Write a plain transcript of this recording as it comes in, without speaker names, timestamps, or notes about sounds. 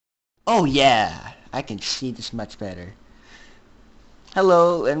Oh yeah, I can see this much better.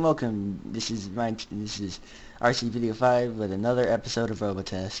 Hello and welcome. This is RC Video 5 with another episode of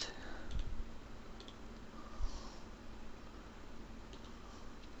Robotest.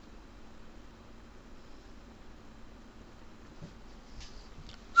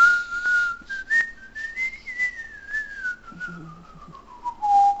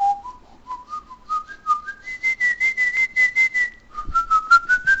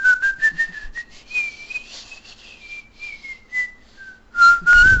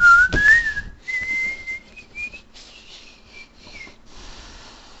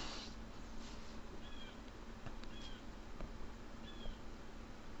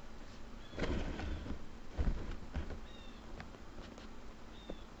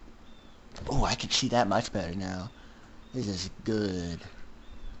 Oh, I can see that much better now. This is good.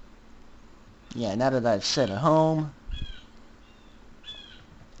 Yeah, now that I've set a home,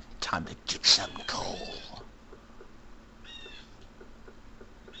 time to get some coal.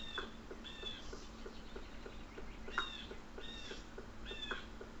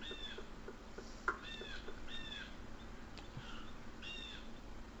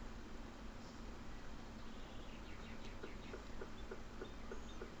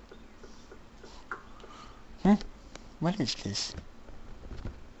 Hmm? What is this?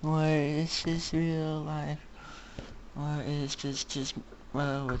 Or is this real life? Or is this just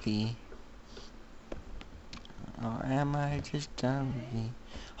reality? Or am I just done with me?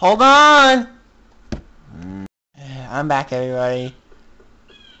 Hold on! I'm back, everybody.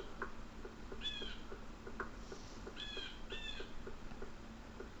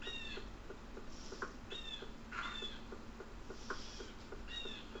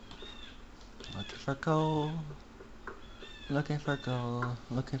 Looking for coal. Looking for coal.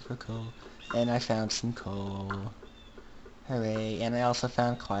 Looking for coal. And I found some coal. Hooray. And I also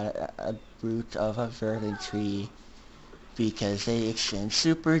found quite a root of a verdant tree. Because they extend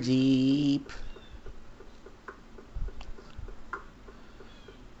super deep.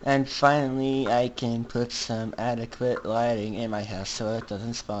 And finally, I can put some adequate lighting in my house so it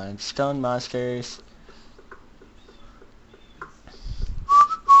doesn't spawn stone monsters.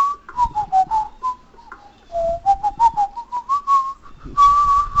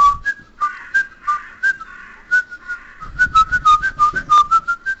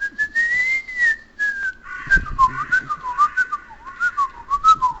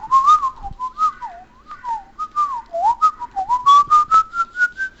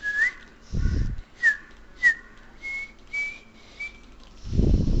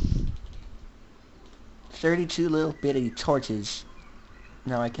 32 little bitty torches.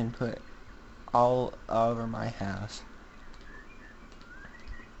 Now I can put all over my house.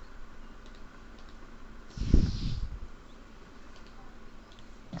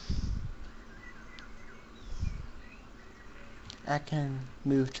 I can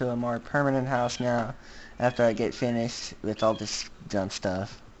move to a more permanent house now after I get finished with all this dumb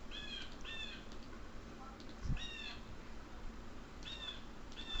stuff.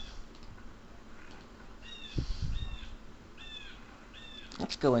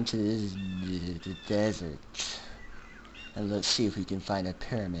 Let's go into the desert and let's see if we can find a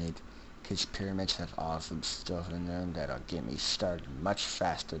pyramid, because pyramids have awesome stuff in them that'll get me started much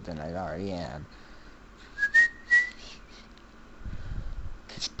faster than I already am.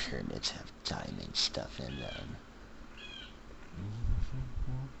 Because pyramids have diamond stuff in them.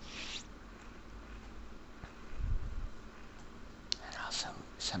 And also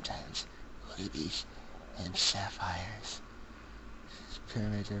sometimes rubies and sapphires.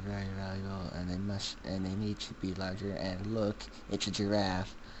 Pyramids are very valuable, and they need to be larger. And look, it's a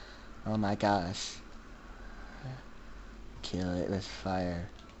giraffe. Oh my gosh! Kill it with fire.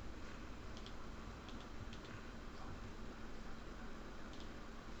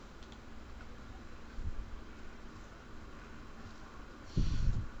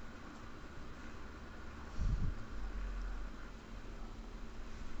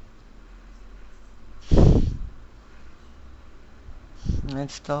 I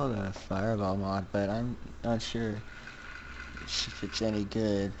installed a fireball mod, but I'm not sure if it's any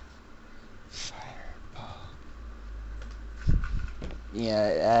good. Fireball.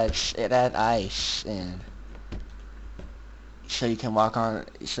 Yeah, it adds ice, and so you can walk on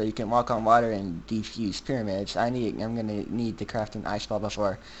water and defuse pyramids. I'm gonna need to craft an ice ball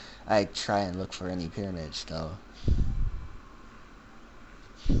before I try and look for any pyramids, though.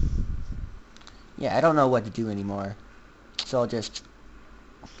 Yeah, I don't know what to do anymore, so I'll just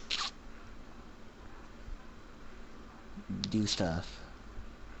do stuff.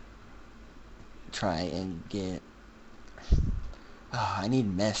 Try and get Oh, I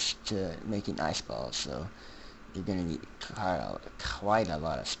need mesh to making ice balls, so you're gonna need quite a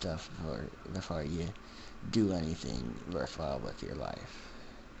lot of stuff before you do anything worthwhile with your life.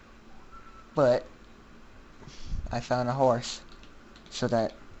 But I found a horse, so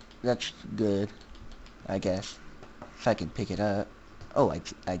that's good, I guess. If I can pick it up. Oh,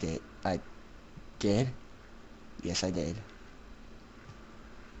 I did. I did? Yes, I did.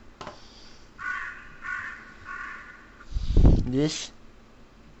 This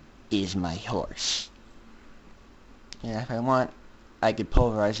is my horse. And if I want, I could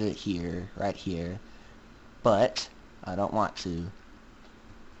pulverize it here, right here. But I don't want to.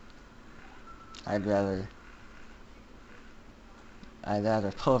 I'd rather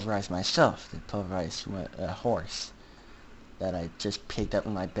pulverize myself than pulverize a horse that I just picked up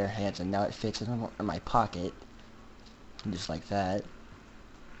with my bare hands, and now it fits in my pocket, just like that.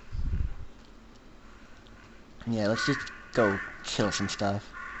 Yeah, let's just go kill some stuff.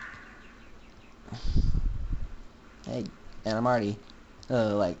 Hey, and I'm already,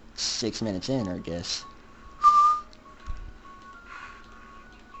 like 6 minutes in, I guess.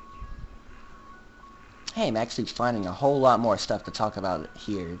 Hey, I'm actually finding a whole lot more stuff to talk about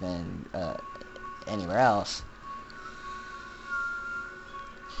here than anywhere else.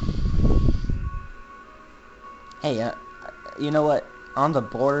 Hey, you know what? On the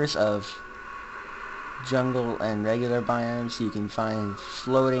borders of jungle and regular biomes, you can find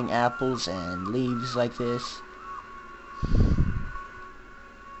floating apples and leaves like this.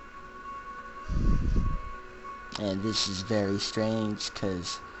 And this is very strange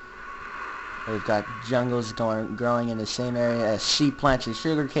because we've got jungles growing in the same area as sea plants and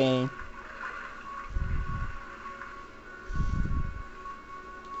sugarcane.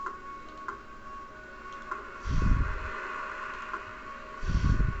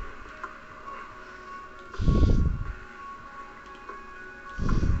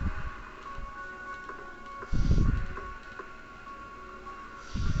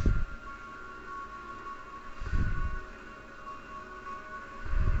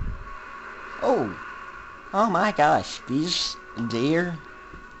 Oh my gosh, these deer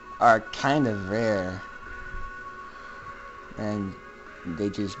are kind of rare. And they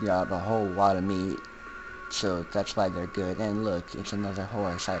just drop a whole lot of meat, so that's why they're good. And look, it's another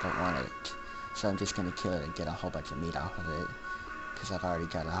horse, I don't want it. So I'm just gonna kill it and get a whole bunch of meat off of it, because I've already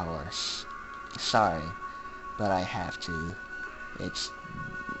got a horse. Sorry, but I have to. It's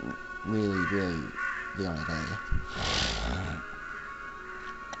really, really the only way.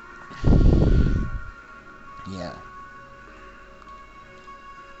 Yeah.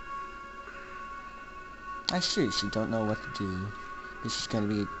 I seriously don't know what to do. This is going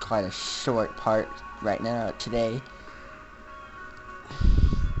to be quite a short part right now, today.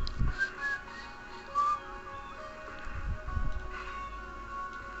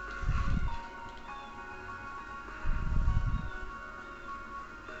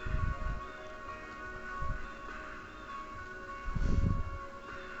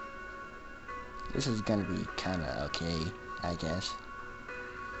 This is going to be kind of okay, I guess.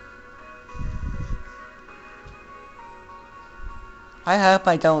 I hope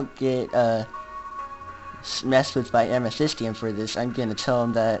I don't get messed with by Amethysstium for this. I'm gonna tell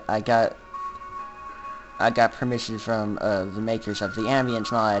him that I got permission from the makers of the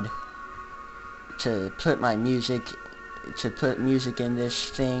Ambience mod to put music in this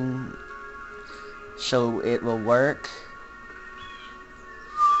thing so it will work.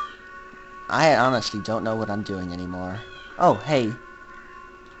 I honestly don't know what I'm doing anymore. Oh, hey,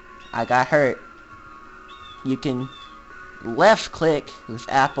 I got hurt. You can left click with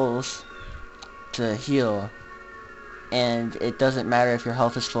apples to heal, and it doesn't matter if your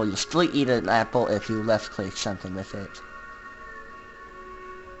health is full, you'll still eat an apple if you left click something with it.